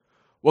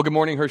Well, good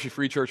morning, Hershey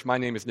Free Church. My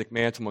name is Nick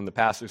Mance. I'm one of the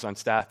pastors on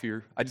staff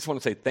here. I just want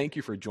to say thank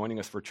you for joining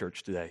us for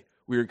church today.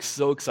 We are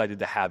so excited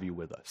to have you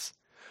with us.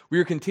 We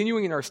are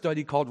continuing in our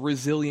study called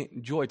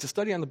Resilient Joy. It's a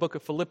study on the book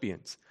of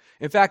Philippians.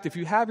 In fact, if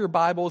you have your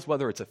Bibles,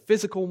 whether it's a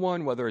physical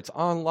one, whether it's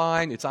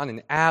online, it's on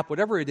an app,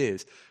 whatever it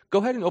is, go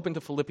ahead and open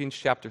to Philippians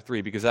chapter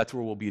 3 because that's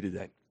where we'll be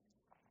today.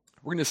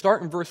 We're going to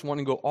start in verse 1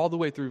 and go all the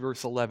way through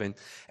verse 11,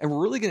 and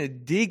we're really going to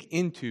dig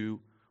into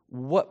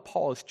what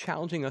Paul is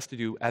challenging us to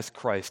do as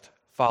Christ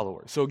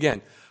followers. So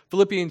again,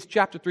 Philippians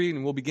chapter 3,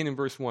 and we'll begin in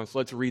verse 1, so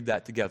let's read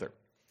that together.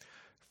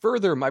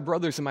 Further, my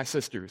brothers and my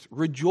sisters,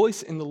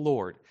 rejoice in the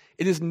Lord.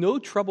 It is no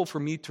trouble for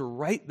me to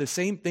write the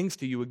same things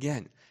to you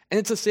again, and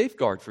it's a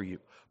safeguard for you.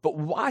 But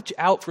watch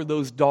out for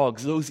those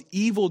dogs, those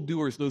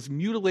evildoers, those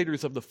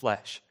mutilators of the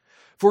flesh.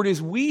 For it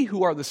is we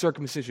who are the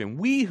circumcision,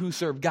 we who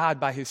serve God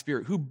by His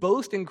Spirit, who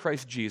boast in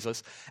Christ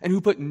Jesus, and who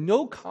put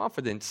no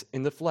confidence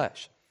in the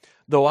flesh,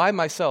 though I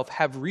myself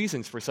have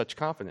reasons for such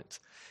confidence.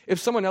 If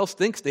someone else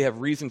thinks they have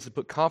reasons to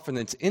put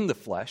confidence in the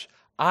flesh,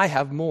 I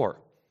have more.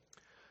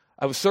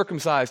 I was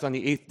circumcised on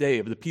the 8th day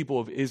of the people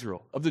of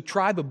Israel, of the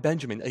tribe of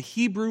Benjamin, a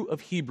Hebrew of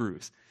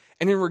Hebrews,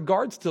 and in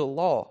regards to the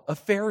law, a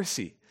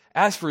Pharisee.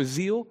 As for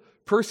zeal,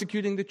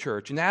 persecuting the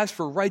church, and as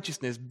for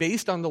righteousness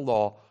based on the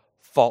law,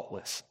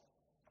 faultless.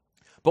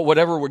 But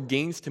whatever were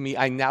gains to me,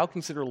 I now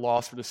consider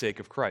loss for the sake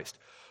of Christ.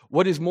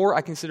 What is more,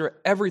 I consider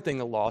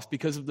everything a loss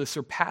because of the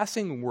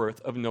surpassing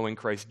worth of knowing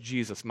Christ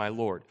Jesus, my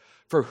Lord,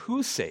 for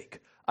whose sake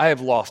I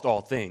have lost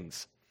all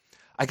things.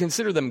 I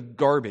consider them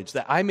garbage,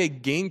 that I may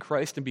gain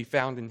Christ and be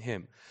found in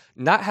Him,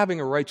 not having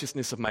a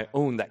righteousness of my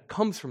own that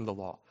comes from the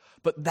law,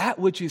 but that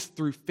which is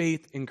through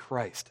faith in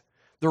Christ,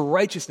 the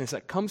righteousness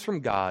that comes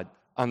from God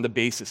on the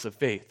basis of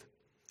faith.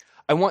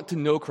 I want to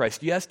know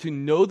Christ, yes, to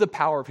know the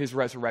power of His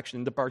resurrection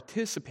and to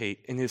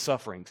participate in His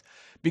sufferings,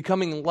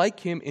 becoming like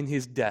Him in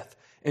His death,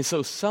 and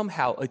so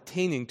somehow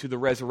attaining to the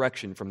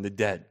resurrection from the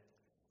dead.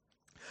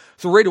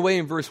 So right away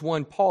in verse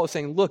 1, Paul is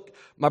saying, look,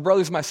 my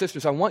brothers and my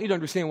sisters, I want you to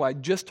understand what I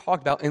just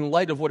talked about in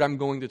light of what I'm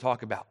going to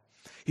talk about.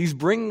 He's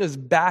bringing us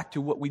back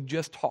to what we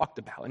just talked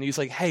about. And he's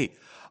like, hey,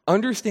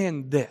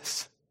 understand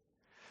this,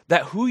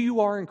 that who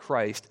you are in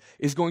Christ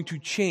is going to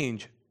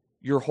change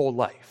your whole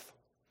life.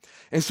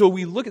 And so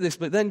we look at this,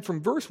 but then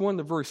from verse 1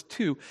 to verse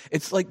 2,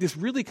 it's like this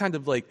really kind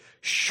of like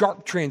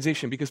sharp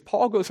transition because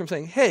Paul goes from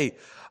saying, hey,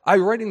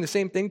 I'm writing the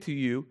same thing to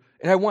you,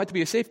 and I want it to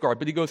be a safeguard.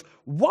 But he goes,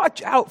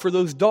 watch out for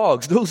those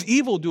dogs, those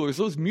evildoers,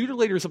 those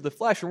mutilators of the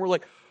flesh. And we're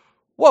like,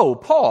 whoa,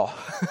 Paul,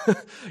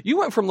 you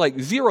went from like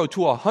 0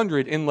 to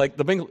 100 in like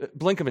the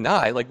blink of an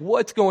eye. Like,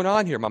 what's going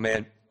on here, my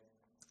man?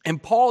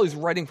 And Paul is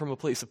writing from a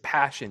place of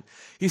passion.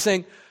 He's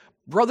saying,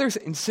 brothers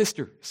and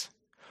sisters,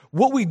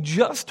 what we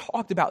just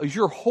talked about is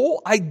your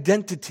whole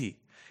identity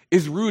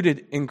is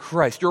rooted in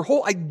Christ. Your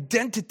whole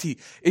identity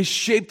is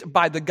shaped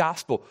by the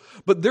gospel.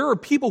 But there are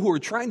people who are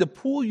trying to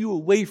pull you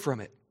away from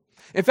it.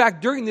 In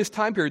fact, during this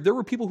time period, there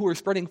were people who were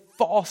spreading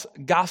false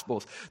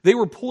gospels. They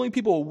were pulling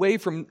people away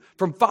from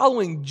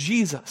following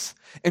Jesus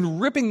and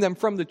ripping them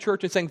from the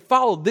church and saying,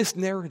 follow this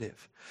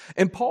narrative.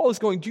 And Paul is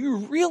going, do you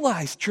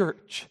realize,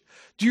 church?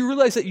 Do you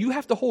realize that you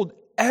have to hold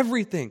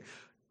everything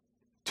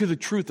to the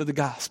truth of the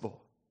gospel?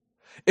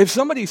 If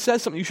somebody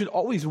says something, you should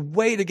always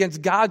weigh it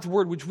against God's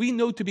word, which we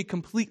know to be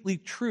completely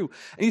true.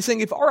 And he's saying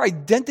if our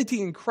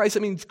identity in Christ, that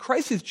means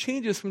Christ has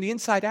changed us from the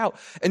inside out,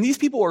 and these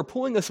people are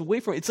pulling us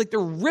away from it. It's like they're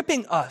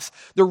ripping us.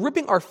 They're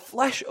ripping our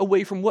flesh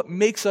away from what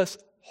makes us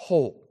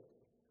whole.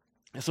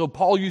 And so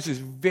Paul uses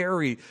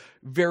very,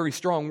 very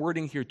strong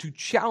wording here to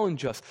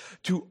challenge us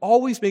to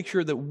always make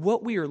sure that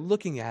what we are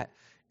looking at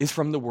is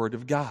from the Word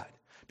of God.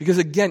 Because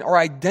again, our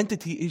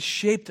identity is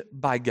shaped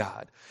by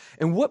God.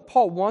 And what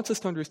Paul wants us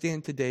to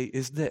understand today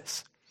is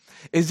this,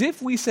 is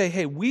if we say,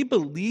 hey, we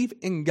believe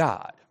in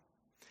God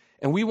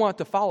and we want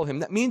to follow Him,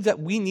 that means that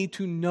we need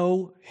to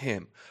know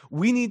Him.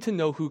 We need to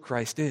know who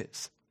Christ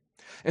is.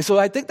 And so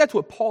I think that's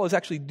what Paul is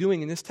actually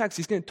doing in this text.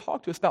 He's going to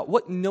talk to us about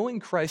what knowing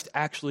Christ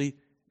actually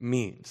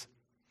means.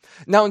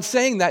 Now, in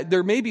saying that,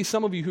 there may be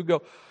some of you who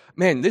go,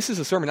 man, this is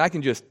a sermon I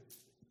can just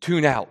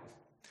tune out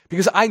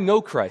because I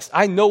know Christ.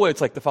 I know what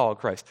it's like to follow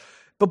Christ.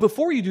 But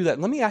before you do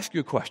that, let me ask you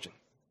a question.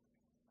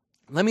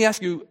 Let me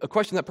ask you a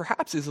question that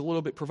perhaps is a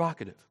little bit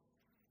provocative.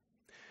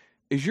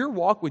 Is your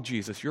walk with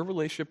Jesus, your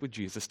relationship with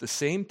Jesus, the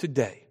same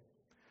today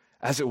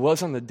as it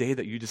was on the day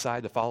that you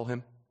decided to follow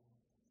Him?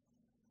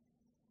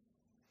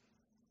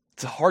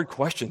 It's a hard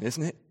question,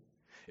 isn't it?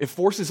 It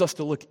forces us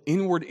to look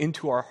inward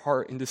into our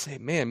heart and to say,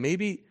 man,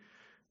 maybe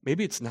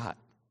it's not.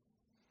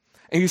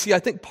 And you see, I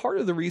think part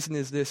of the reason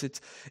is this.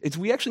 It's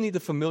we actually need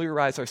to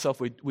familiarize ourselves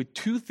with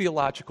two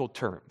theological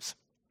terms.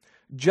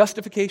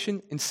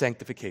 Justification and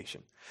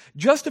sanctification.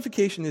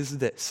 Justification is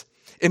this.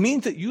 It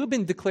means that you have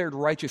been declared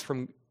righteous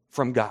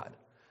from God.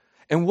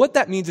 And what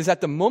that means is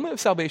at the moment of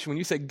salvation, when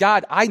you say,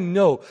 God, I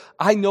know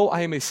I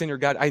am a sinner,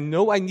 God. I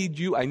know I need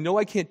you. I know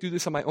I can't do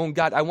this on my own.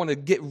 God, I want to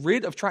get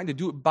rid of trying to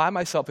do it by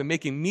myself and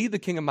making me the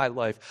king of my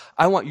life.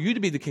 I want you to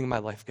be the king of my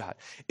life, God.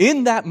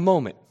 In that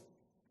moment,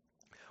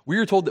 we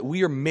are told that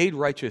we are made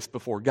righteous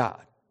before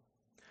God.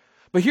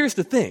 But here's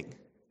the thing.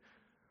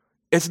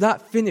 it's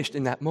not finished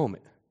in that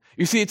moment.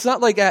 You see, it's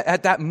not like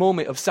at that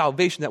moment of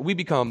salvation that we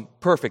become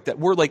perfect, that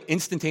we're like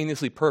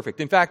instantaneously perfect.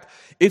 In fact,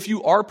 if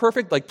you are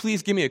perfect, like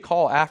please give me a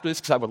call after this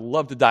because I would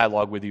love to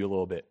dialogue with you a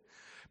little bit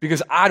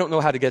because I don't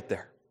know how to get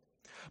there.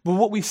 But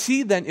what we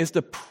see then is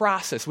the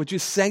process, which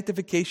is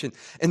sanctification.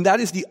 And that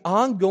is the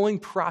ongoing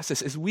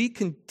process as we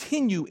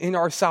continue in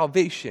our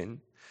salvation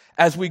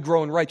as we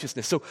grow in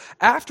righteousness. So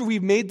after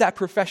we've made that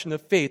profession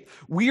of faith,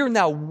 we are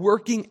now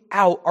working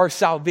out our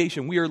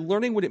salvation. We are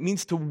learning what it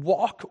means to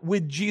walk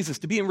with Jesus,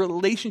 to be in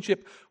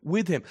relationship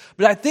with him.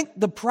 But I think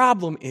the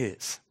problem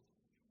is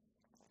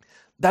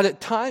that at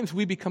times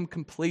we become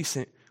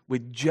complacent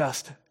with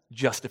just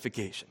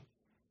justification.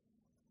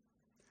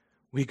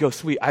 We go,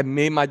 sweet, I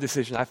made my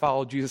decision. I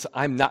follow Jesus.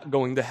 I'm not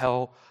going to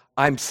hell.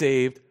 I'm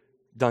saved.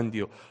 Done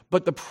deal.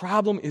 But the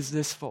problem is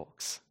this,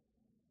 folks,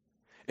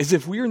 is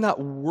if we are not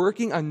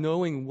working on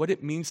knowing what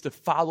it means to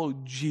follow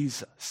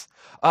Jesus,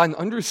 on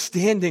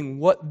understanding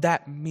what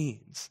that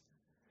means,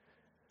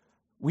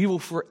 we will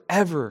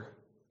forever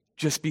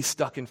just be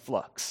stuck in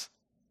flux.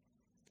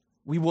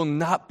 We will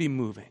not be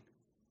moving.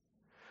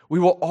 We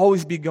will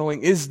always be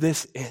going, is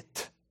this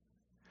it?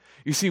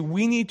 You see,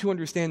 we need to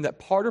understand that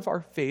part of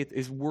our faith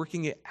is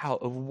working it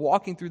out, of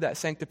walking through that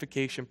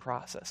sanctification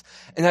process.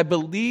 And I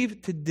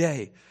believe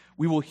today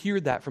we will hear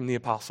that from the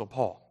Apostle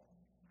Paul.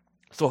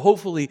 So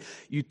hopefully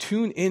you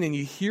tune in and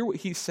you hear what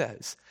he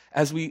says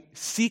as we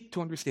seek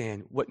to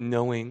understand what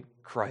knowing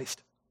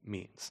Christ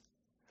means.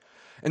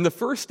 And the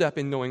first step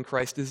in knowing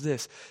Christ is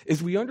this,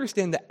 is we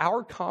understand that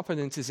our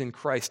confidence is in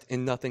Christ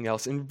and nothing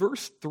else. In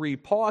verse 3,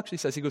 Paul actually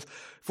says, he goes,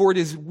 for it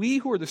is we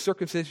who are the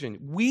circumcision,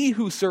 we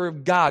who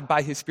serve God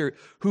by his Spirit,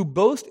 who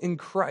boast in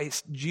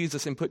Christ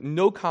Jesus and put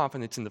no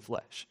confidence in the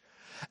flesh.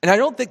 And I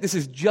don't think this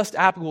is just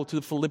applicable to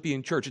the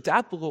Philippian church. It's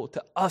applicable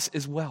to us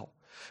as well.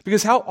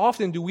 Because how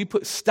often do we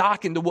put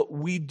stock into what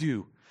we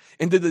do?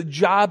 Into the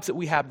jobs that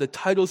we have, the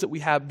titles that we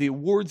have, the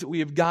awards that we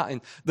have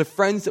gotten, the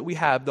friends that we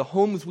have, the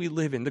homes we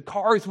live in, the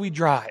cars we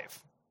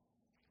drive.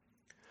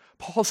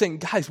 Paul's saying,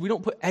 guys, we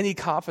don't put any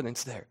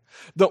confidence there.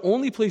 The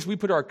only place we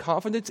put our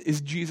confidence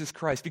is Jesus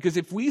Christ. Because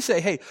if we say,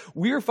 hey,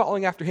 we're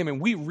following after him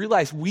and we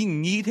realize we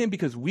need him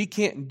because we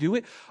can't do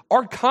it,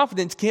 our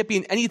confidence can't be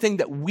in anything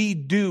that we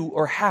do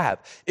or have.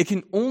 It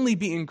can only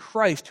be in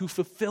Christ who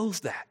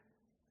fulfills that.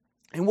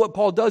 And what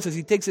Paul does is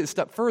he takes it a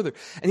step further,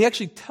 and he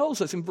actually tells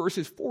us in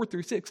verses 4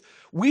 through 6,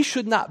 we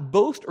should not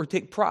boast or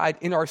take pride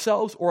in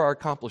ourselves or our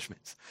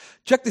accomplishments.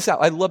 Check this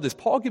out. I love this.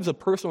 Paul gives a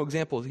personal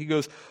example. He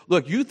goes,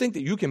 look, you think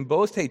that you can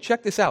boast? Hey,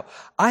 check this out.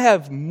 I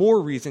have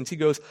more reasons. He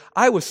goes,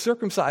 I was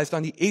circumcised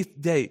on the 8th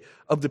day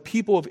of the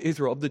people of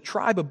Israel, of the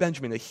tribe of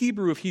Benjamin, a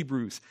Hebrew of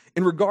Hebrews.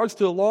 In regards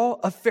to the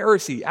law, a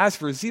Pharisee. As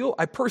for zeal,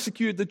 I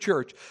persecuted the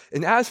church.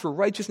 And as for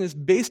righteousness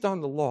based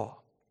on the law,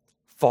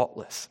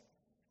 faultless.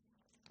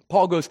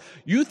 Paul goes,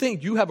 you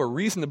think you have a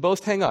reason to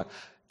boast? Hang on.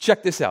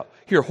 Check this out.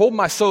 Here, hold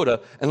my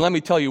soda and let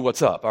me tell you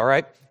what's up, all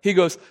right? He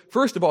goes,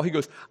 first of all, he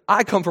goes,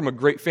 I come from a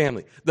great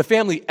family. The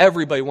family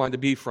everybody wanted to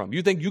be from.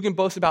 You think you can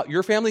boast about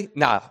your family?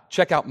 Nah,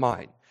 check out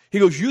mine. He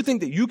goes, you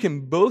think that you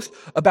can boast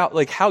about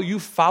like how you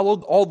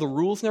followed all the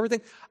rules and everything?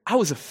 I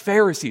was a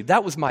Pharisee.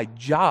 That was my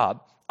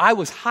job. I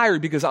was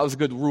hired because I was a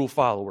good rule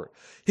follower.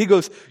 He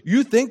goes,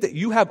 you think that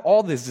you have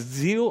all this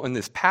zeal and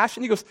this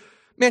passion? He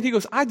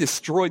goes, I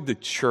destroyed the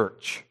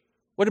church.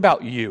 What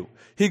about you?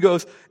 He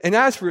goes, and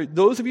as for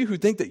those of you who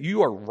think that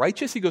you are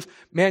righteous, he goes,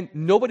 man,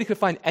 nobody could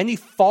find any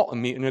fault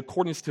in me in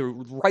accordance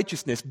to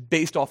righteousness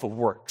based off of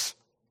works.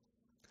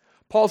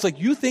 Paul's like,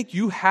 you think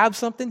you have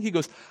something? He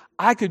goes,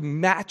 I could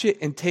match it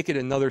and take it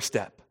another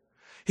step.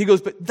 He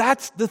goes, but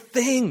that's the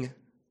thing.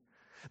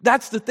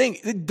 That's the thing.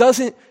 It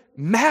doesn't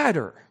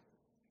matter.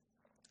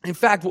 In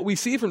fact, what we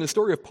see from the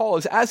story of Paul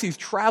is as he's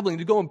traveling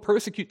to go and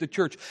persecute the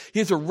church, he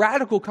has a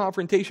radical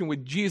confrontation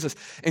with Jesus,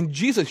 and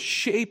Jesus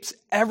shapes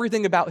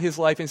everything about his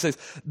life and says,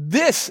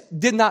 this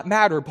did not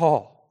matter,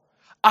 Paul.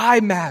 I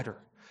matter,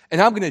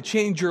 and I'm going to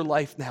change your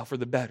life now for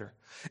the better.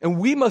 And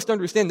we must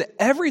understand that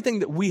everything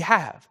that we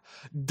have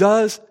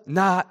does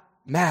not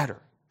matter.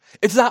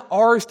 It's not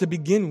ours to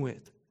begin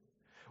with.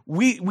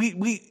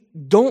 We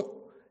don't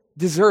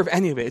deserve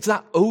any of it. It's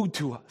not owed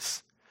to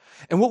us.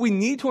 And what we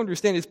need to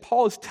understand is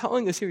Paul is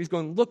telling us here, he's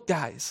going, look,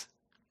 guys,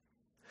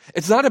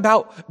 it's not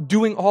about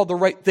doing all the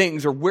right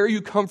things or where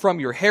you come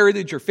from, your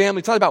heritage, your family.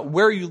 It's not about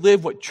where you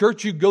live, what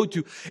church you go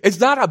to. It's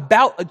not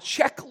about a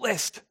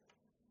checklist.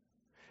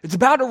 It's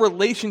about a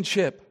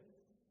relationship.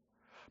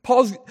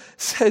 Paul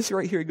says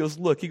right here, he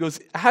goes,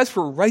 as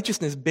for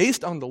righteousness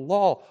based on the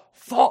law,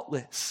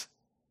 faultless.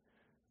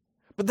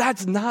 But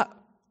that's not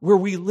where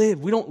we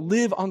live. We don't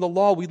live on the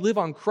law. We live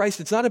on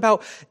Christ. It's not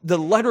about the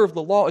letter of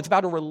the law. It's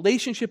about a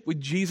relationship with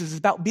Jesus. It's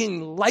about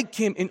being like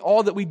him in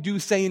all that we do,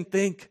 say, and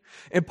think.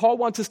 And Paul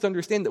wants us to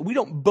understand that we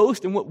don't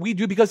boast in what we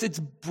do because it's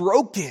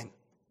broken.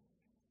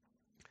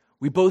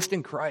 We boast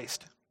in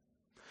Christ.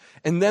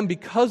 And then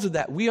because of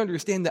that, we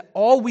understand that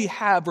all we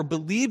have or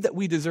believe that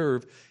we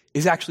deserve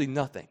is actually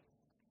nothing.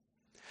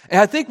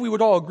 And I think we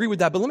would all agree with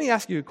that. But let me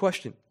ask you a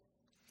question.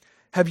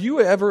 Have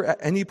you ever at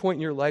any point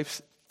in your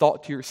life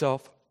thought to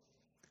yourself,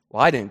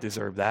 Well, I didn't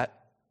deserve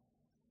that.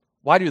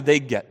 Why do they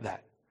get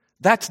that?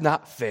 That's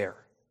not fair.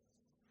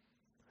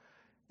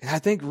 And I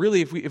think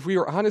really if we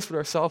are honest with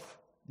ourselves,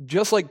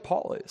 just like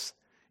Paul is,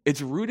 it's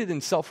rooted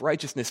in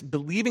self-righteousness,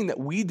 believing that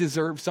we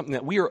deserve something,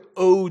 that we are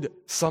owed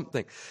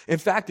something. In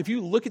fact, if you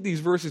look at these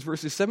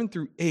verses 7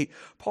 through 8,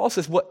 Paul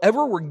says,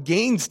 whatever were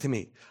gains to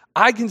me,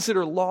 I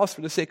consider loss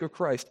for the sake of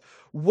Christ.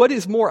 What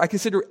is more, I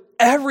consider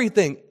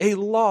everything a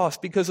loss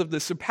because of the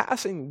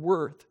surpassing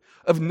worth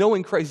of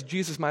knowing Christ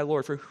Jesus my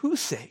Lord, for whose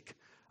sake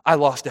I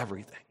lost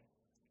everything.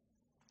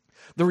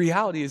 The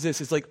reality is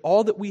this, it's like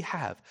all that we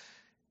have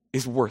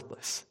is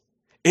worthless.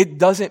 It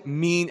doesn't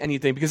mean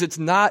anything because it's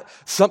not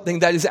something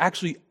that is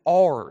actually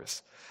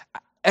ours.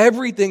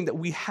 Everything that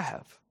we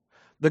have,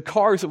 the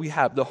cars that we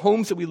have, the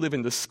homes that we live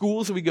in, the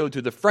schools that we go to,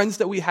 the friends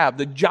that we have,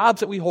 the jobs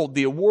that we hold,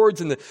 the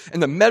awards and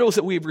the medals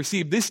that we've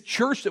received, this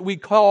church that we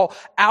call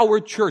our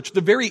church,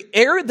 the very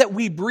air that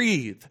we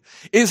breathe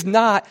is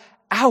not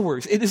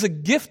ours. It is a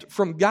gift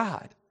from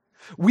God.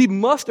 We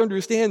must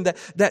understand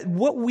that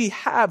what we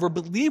have or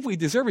believe we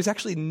deserve is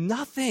actually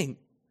nothing.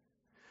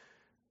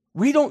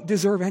 We don't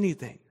deserve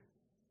anything.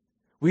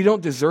 We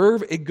don't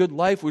deserve a good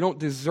life. We don't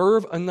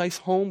deserve a nice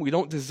home. We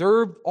don't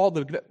deserve all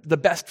the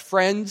best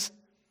friends.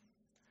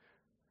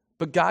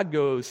 But God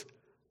goes,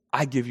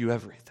 I give you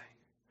everything.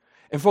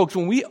 And folks,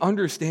 when we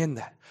understand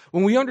that,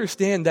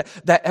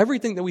 that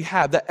everything that we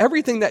have, that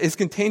everything that is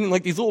contained in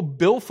like these little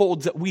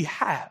billfolds that we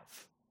have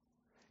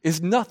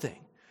is nothing,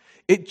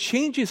 it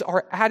changes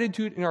our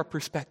attitude and our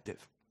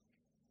perspective.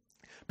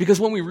 Because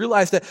when we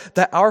realize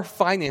that our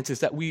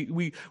finances that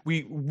we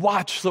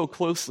watch so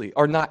closely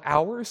are not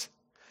ours,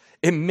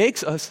 it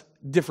makes us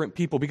different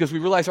people because we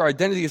realize our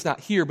identity is not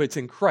here, but it's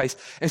in Christ.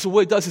 And so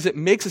what it does is it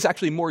makes us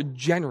actually more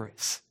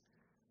generous,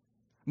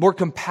 more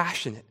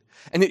compassionate,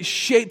 and it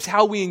shapes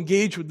how we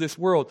engage with this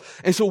world.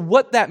 And so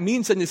what that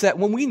means then is that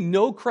when we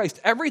know Christ,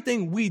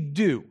 everything we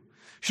do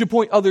should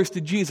point others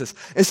to Jesus.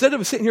 Instead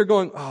of sitting here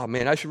going, oh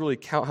man, I should really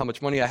count how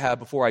much money I have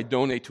before I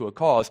donate to a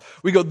cause,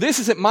 we go, this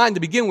isn't mine to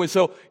begin with,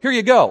 so here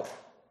you go.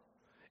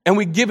 And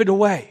we give it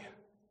away.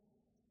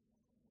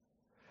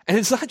 And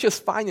it's not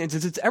just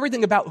finances, it's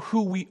everything about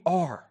who we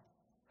are.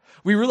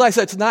 We realize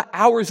that it's not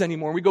ours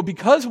anymore. We go,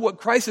 because of what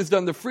Christ has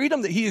done, the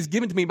freedom that he has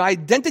given to me, my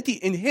identity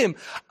in him,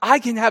 I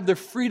can have the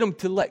freedom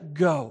to let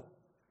go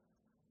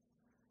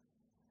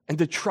and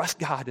to trust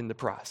God in the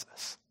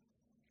process.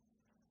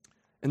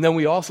 And then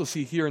we also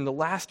see here in the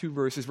last two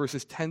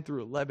verses 10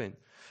 through 11,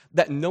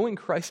 that knowing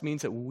Christ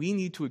means that we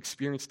need to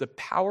experience the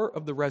power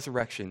of the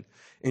resurrection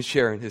and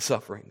share in his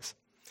sufferings.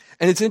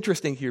 And it's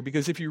interesting here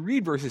because if you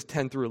read verses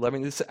 10 through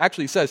 11, it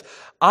actually says,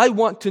 I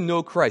want to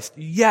know Christ.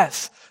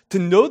 Yes, to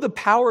know the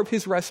power of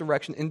his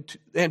resurrection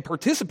and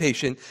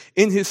participation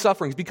in his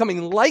sufferings,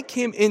 becoming like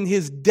him in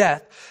his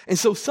death, and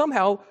so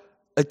somehow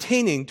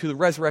attaining to the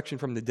resurrection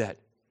from the dead.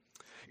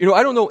 You know,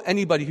 I don't know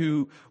anybody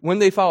who, when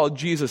they followed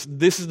Jesus,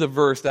 this is the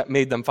verse that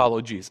made them follow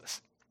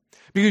Jesus.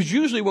 Because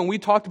usually when we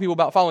talk to people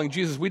about following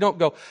Jesus, we don't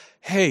go,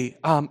 hey,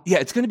 yeah,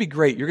 it's going to be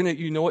great. You're going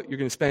to, you know what? You're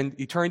going to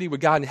spend eternity with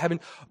God in heaven.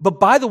 But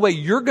by the way,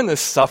 you're going to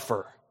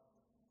suffer.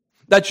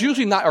 That's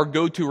usually not our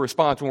go-to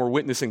response when we're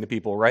witnessing to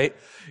people, right?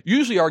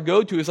 Usually our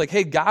go-to is like,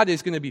 hey, God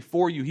is going to be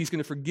for you. He's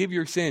going to forgive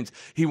your sins.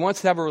 He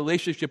wants to have a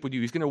relationship with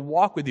you. He's going to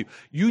walk with you.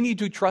 You need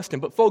to trust him.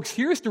 But folks,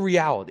 here's the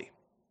reality.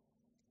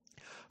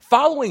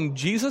 Following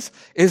Jesus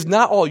is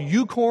not all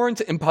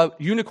unicorns and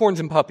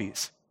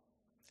puppies.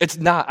 It's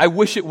not. I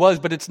wish it was,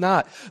 but it's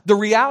not. The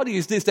reality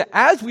is this, that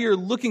as we are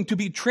looking to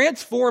be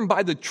transformed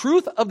by the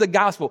truth of the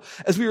gospel,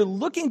 as we are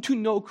looking to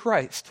know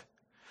Christ,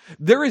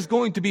 there is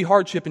going to be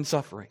hardship and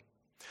suffering.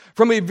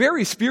 From a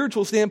very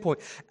spiritual standpoint,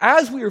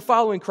 as we are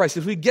following Christ,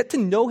 as we get to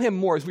know him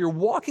more, as we are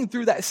walking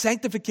through that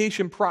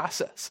sanctification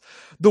process,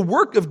 the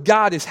work of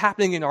God is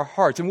happening in our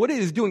hearts. And what it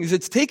is doing is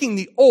it's taking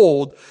the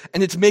old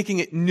and it's making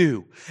it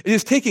new. It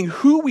is taking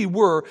who we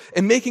were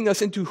and making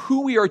us into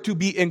who we are to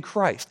be in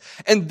Christ.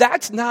 And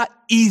that's not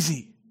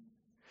easy.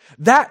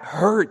 That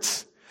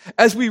hurts.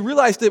 As we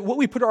realize that what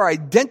we put our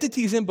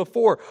identities in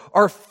before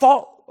are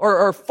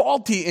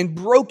faulty and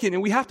broken,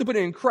 and we have to put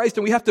it in Christ,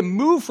 and we have to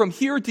move from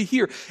here to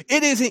here.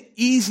 It isn't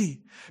easy,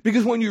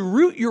 because when you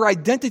root your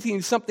identity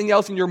in something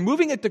else and you're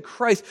moving it to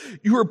Christ,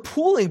 you are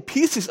pulling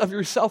pieces of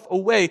yourself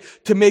away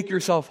to make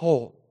yourself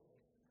whole.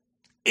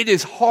 It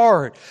is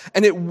hard,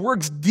 and it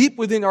works deep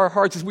within our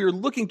hearts as we are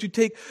looking to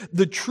take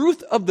the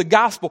truth of the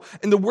gospel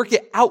and to work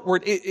it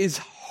outward. It is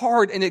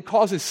hard, and it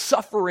causes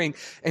suffering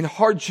and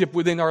hardship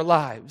within our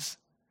lives.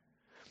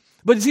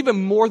 But it's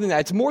even more than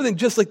that. It's more than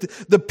just like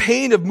the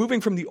pain of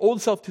moving from the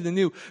old self to the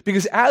new.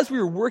 Because as we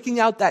are working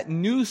out that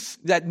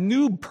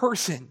new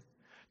person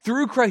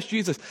through Christ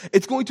Jesus,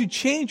 it's going to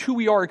change who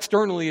we are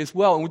externally as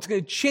well. And it's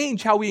going to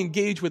change how we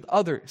engage with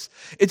others.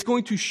 It's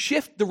going to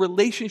shift the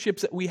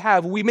relationships that we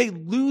have. We may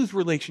lose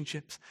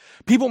relationships.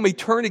 People may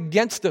turn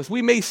against us.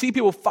 We may see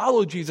people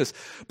follow Jesus.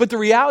 But the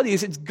reality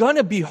is it's going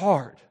to be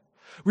hard.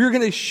 We are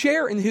going to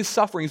share in his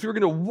sufferings. We're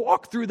going to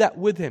walk through that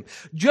with him.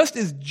 Just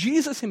as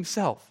Jesus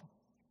himself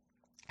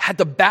had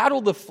to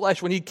battle the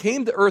flesh when he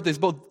came to earth as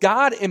both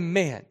God and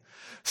man,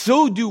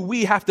 so do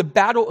we have to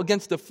battle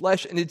against the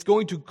flesh, and it's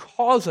going to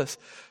cause us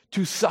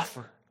to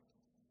suffer.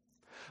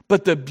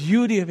 But the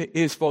beauty of it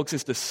is, folks,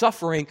 is the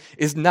suffering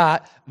is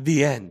not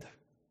the end.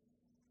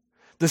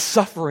 The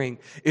suffering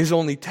is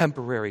only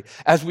temporary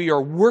as we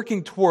are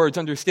working towards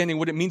understanding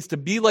what it means to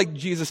be like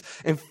Jesus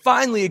and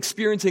finally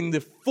experiencing the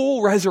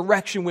full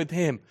resurrection with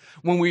him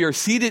when we are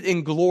seated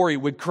in glory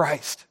with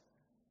Christ.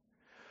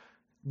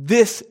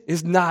 This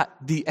is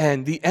not the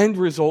end. The end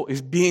result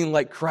is being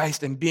like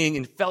Christ and being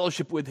in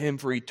fellowship with him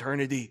for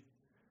eternity.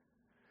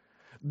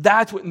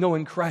 That's what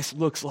knowing Christ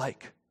looks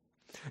like.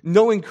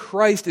 Knowing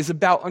Christ is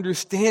about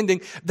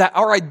understanding that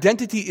our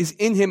identity is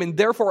in him and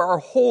therefore our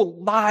whole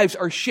lives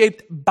are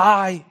shaped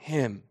by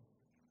him.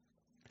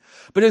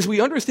 But as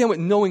we understand what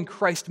knowing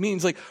Christ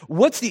means, like,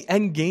 what's the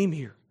end game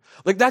here?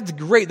 Like, that's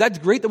great. That's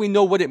great that we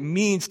know what it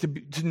means to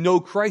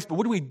know Christ, but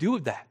what do we do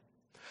with that?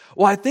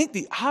 Well, I think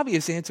the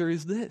obvious answer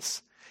is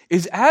this,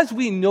 is as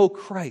we know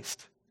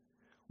Christ,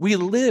 we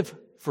live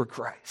for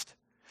Christ.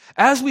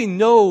 As we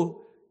know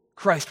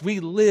Christ, we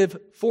live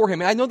for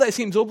him. And I know that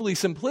seems overly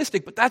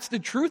simplistic, but that's the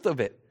truth of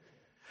it.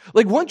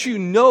 Like, once you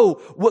know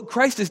what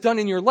Christ has done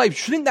in your life,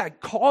 shouldn't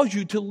that cause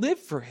you to live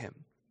for him?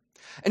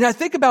 And I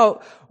think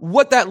about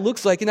what that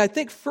looks like, and I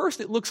think first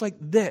it looks like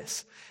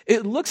this.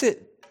 It looks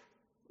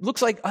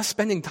like us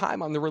spending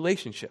time on the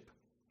relationship.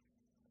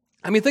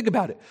 I mean, think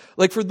about it.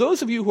 Like, for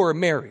those of you who are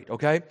married,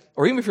 okay,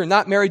 or even if you're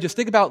not married, just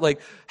think about like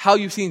how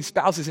you've seen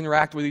spouses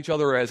interact with each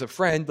other or as a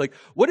friend. Like,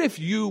 what if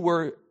you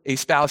were a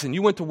spouse and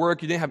you went to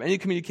work, you didn't have any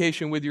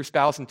communication with your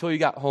spouse until you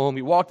got home,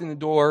 you walked in the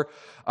door,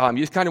 you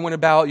just kind of went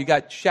about, you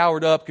got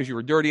showered up because you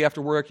were dirty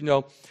after work, and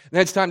then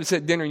it's time to sit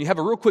at dinner and you have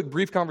a real quick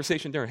brief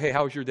conversation at dinner. Hey,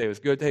 how was your day? It was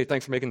good. Hey,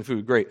 thanks for making the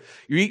food. Great.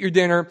 You eat your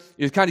dinner,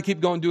 you just kind of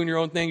keep going doing your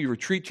own thing, you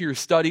retreat to your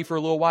study for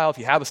a little while. If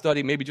you have a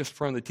study, maybe just in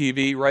front of the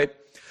TV, right?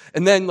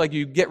 And then, like,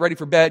 you get ready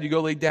for bed, you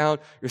go lay down,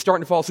 you're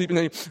starting to fall asleep, and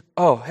then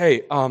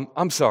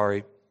I'm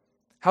sorry.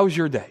 How was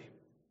your day?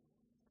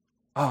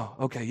 Oh,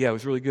 okay, yeah, it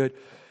was really good.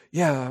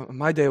 Yeah,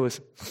 my day was,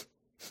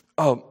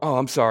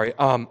 I'm sorry.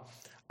 Thank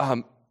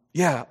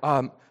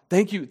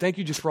you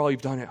just for all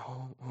you've done at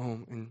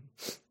home.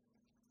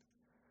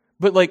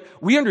 But, like,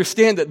 we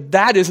understand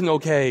that isn't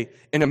okay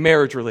in a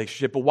marriage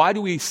relationship, but why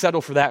do we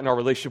settle for that in our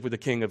relationship with the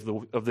King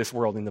of this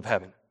world and of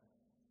heaven?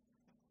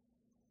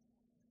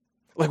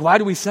 Like, why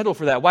do we settle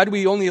for that? Why do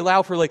we only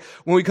allow for, like,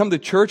 when we come to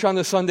church on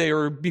the Sunday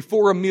or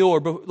before a meal or,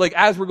 like,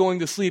 as we're going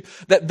to sleep,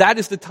 that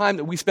is the time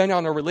that we spend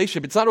on our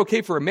relationship? It's not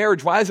okay for a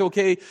marriage. Why is it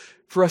okay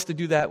for us to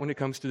do that when it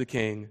comes to the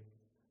King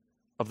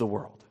of the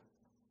world?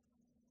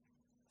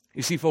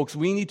 You see, folks,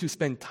 we need to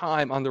spend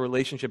time on the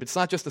relationship. It's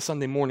not just a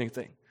Sunday morning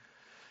thing.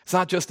 It's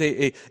not just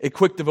a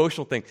quick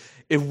devotional thing.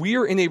 If we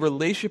are in a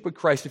relationship with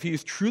Christ, if he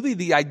is truly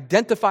the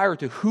identifier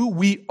to who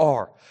we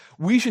are,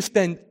 we should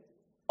spend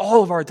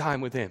all of our time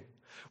with him.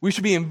 We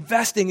should be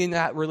investing in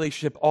that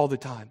relationship all the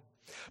time.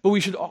 But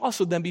we should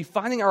also then be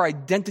finding our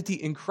identity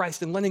in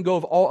Christ and letting go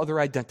of all other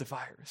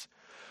identifiers.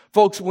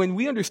 Folks, when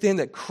we understand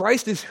that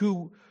Christ is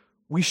who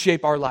we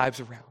shape our lives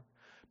around,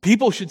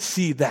 people should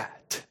see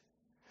that.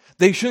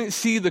 They shouldn't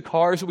see the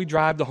cars that we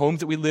drive, the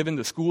homes that we live in,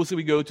 the schools that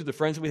we go to, the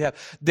friends that we have.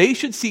 They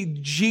should see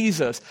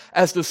Jesus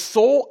as the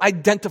sole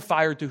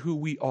identifier to who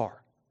we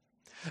are.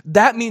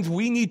 That means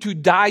we need to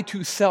die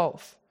to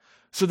self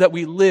so that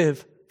we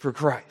live for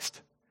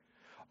Christ.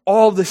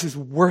 All this is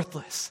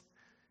worthless.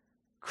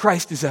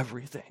 Christ is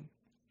everything.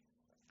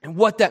 And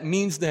what that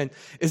means then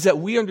is that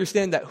we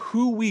understand that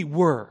who we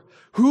were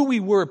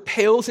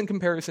pales in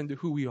comparison to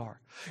who we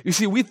are. You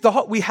see, we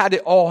thought we had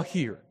it all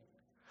here,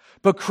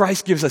 but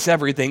Christ gives us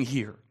everything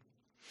here.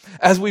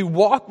 As we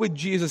walk with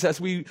Jesus, as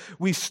we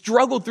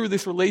struggle through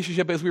this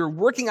relationship, as we are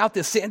working out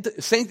this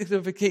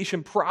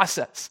sanctification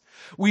process,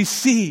 we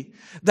see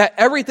that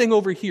everything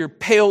over here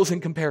pales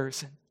in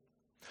comparison.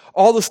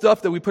 All the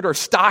stuff that we put our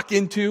stock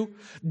into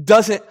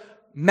doesn't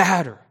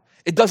matter.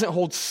 It doesn't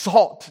hold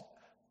salt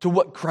to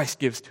what Christ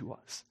gives to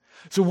us.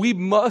 So we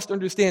must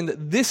understand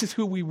that this is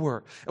who we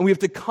were, and we have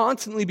to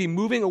constantly be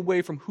moving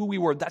away from who we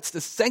were. That's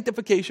the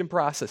sanctification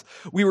process.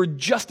 We were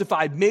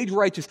justified, made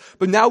righteous,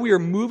 but now we are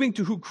moving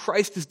to who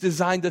Christ has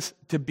designed us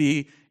to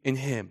be in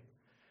him.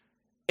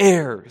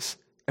 Heirs,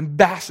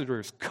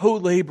 ambassadors,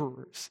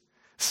 co-laborers,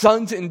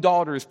 sons and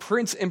daughters,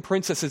 prince and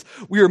princesses.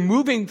 We are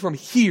moving from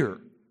here,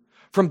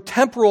 from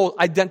temporal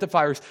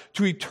identifiers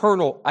to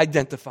eternal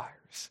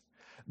identifiers.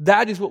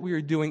 That is what we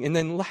are doing. And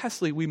then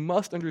lastly, we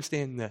must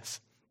understand this.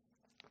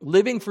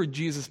 Living for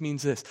Jesus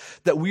means this,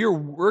 that we are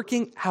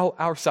working out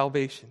our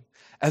salvation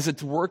as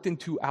it's worked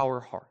into our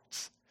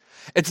hearts.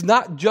 It's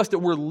not just that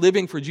we're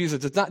living for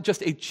Jesus. It's not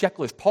just a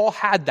checklist. Paul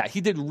had that.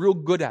 He did real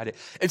good at it.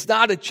 It's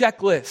not a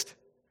checklist.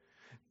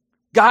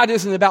 God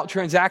isn't about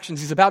transactions.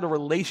 He's about a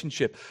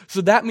relationship.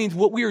 So that means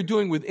what we are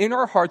doing within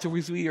our hearts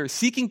is we are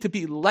seeking to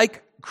be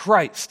like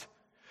Christ.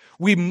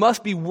 We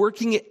must be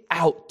working it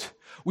out.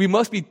 We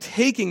must be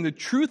taking the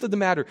truth of the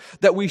matter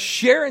that we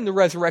share in the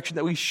resurrection,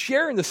 that we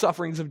share in the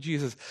sufferings of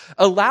Jesus.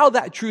 Allow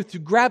that truth to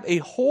grab a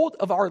hold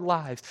of our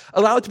lives.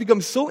 Allow it to become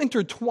so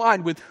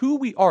intertwined with who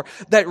we are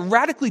that it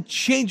radically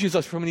changes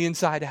us from the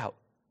inside out.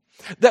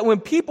 That when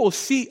people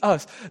see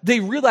us, they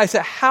realize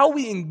that how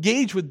we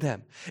engage with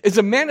them is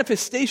a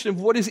manifestation of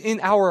what is in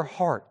our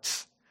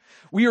hearts.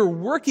 We are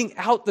working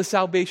out the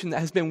salvation that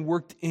has been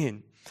worked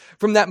in.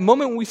 From that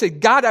moment when we say,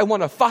 God, I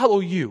want to follow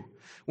you,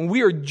 when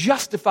we are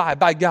justified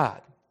by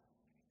God,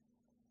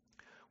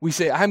 we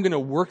say, I'm going to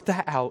work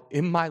that out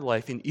in my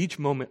life in each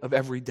moment of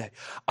every day.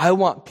 I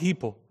want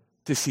people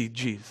to see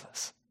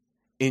Jesus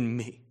in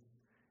me,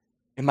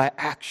 in my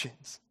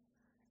actions,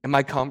 in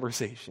my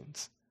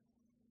conversations.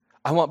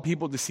 I want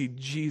people to see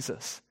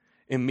Jesus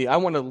in me. I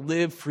want to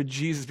live for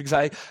Jesus because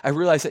I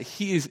realize that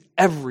he is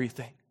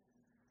everything,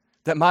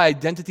 that my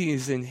identity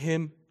is in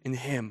him and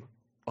him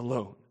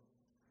alone.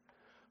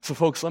 So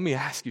folks, let me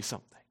ask you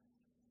something.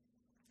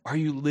 Are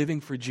you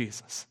living for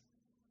Jesus?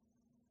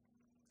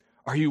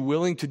 Are you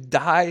willing to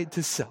die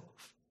to self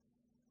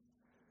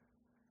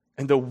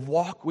and to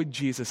walk with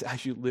Jesus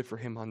as you live for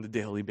him on the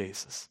daily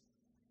basis?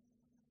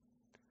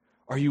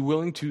 Are you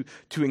willing to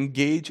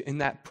engage in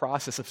that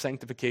process of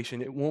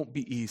sanctification? It won't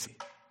be easy.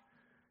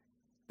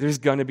 There's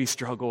going to be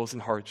struggles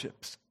and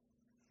hardships.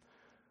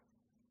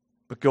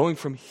 But going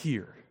from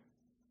here,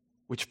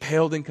 which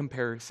paled in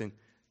comparison,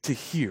 to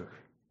here,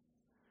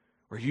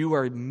 where you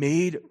are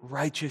made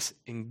righteous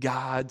in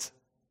God's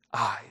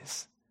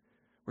eyes,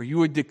 where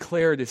you are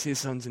declared as his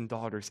sons and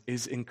daughters,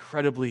 is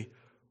incredibly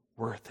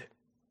worth it.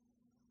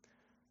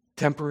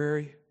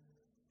 Temporary,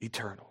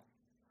 eternal.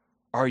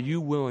 Are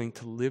you willing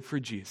to live for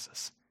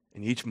Jesus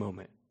in each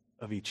moment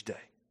of each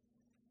day?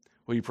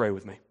 Will you pray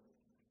with me?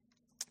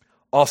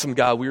 Awesome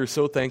God, we are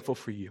so thankful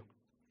for you.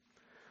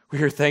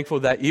 We are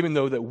thankful that even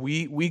though that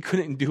we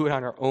couldn't do it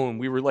on our own,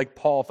 we were like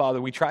Paul,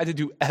 Father, we tried to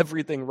do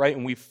everything right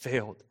and we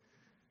failed.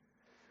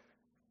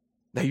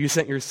 That you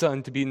sent your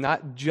Son to be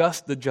not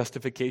just the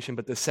justification,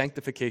 but the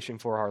sanctification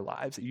for our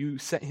lives. That you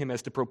sent him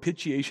as the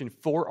propitiation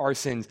for our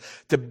sins,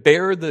 to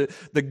bear the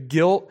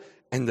guilt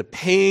and the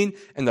pain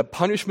and the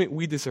punishment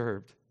we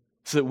deserved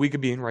so that we could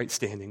be in right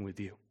standing with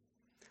you.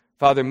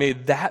 Father, may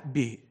that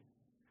be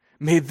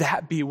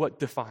what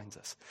defines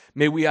us.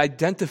 May we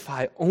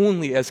identify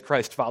only as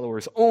Christ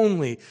followers,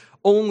 only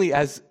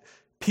as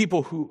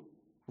people who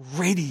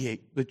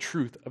radiate the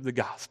truth of the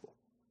gospel.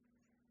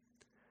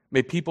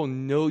 May people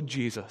know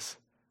Jesus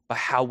by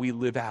how we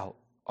live out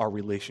our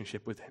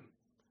relationship with him.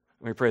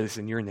 And we pray this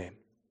in your name.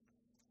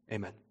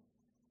 Amen.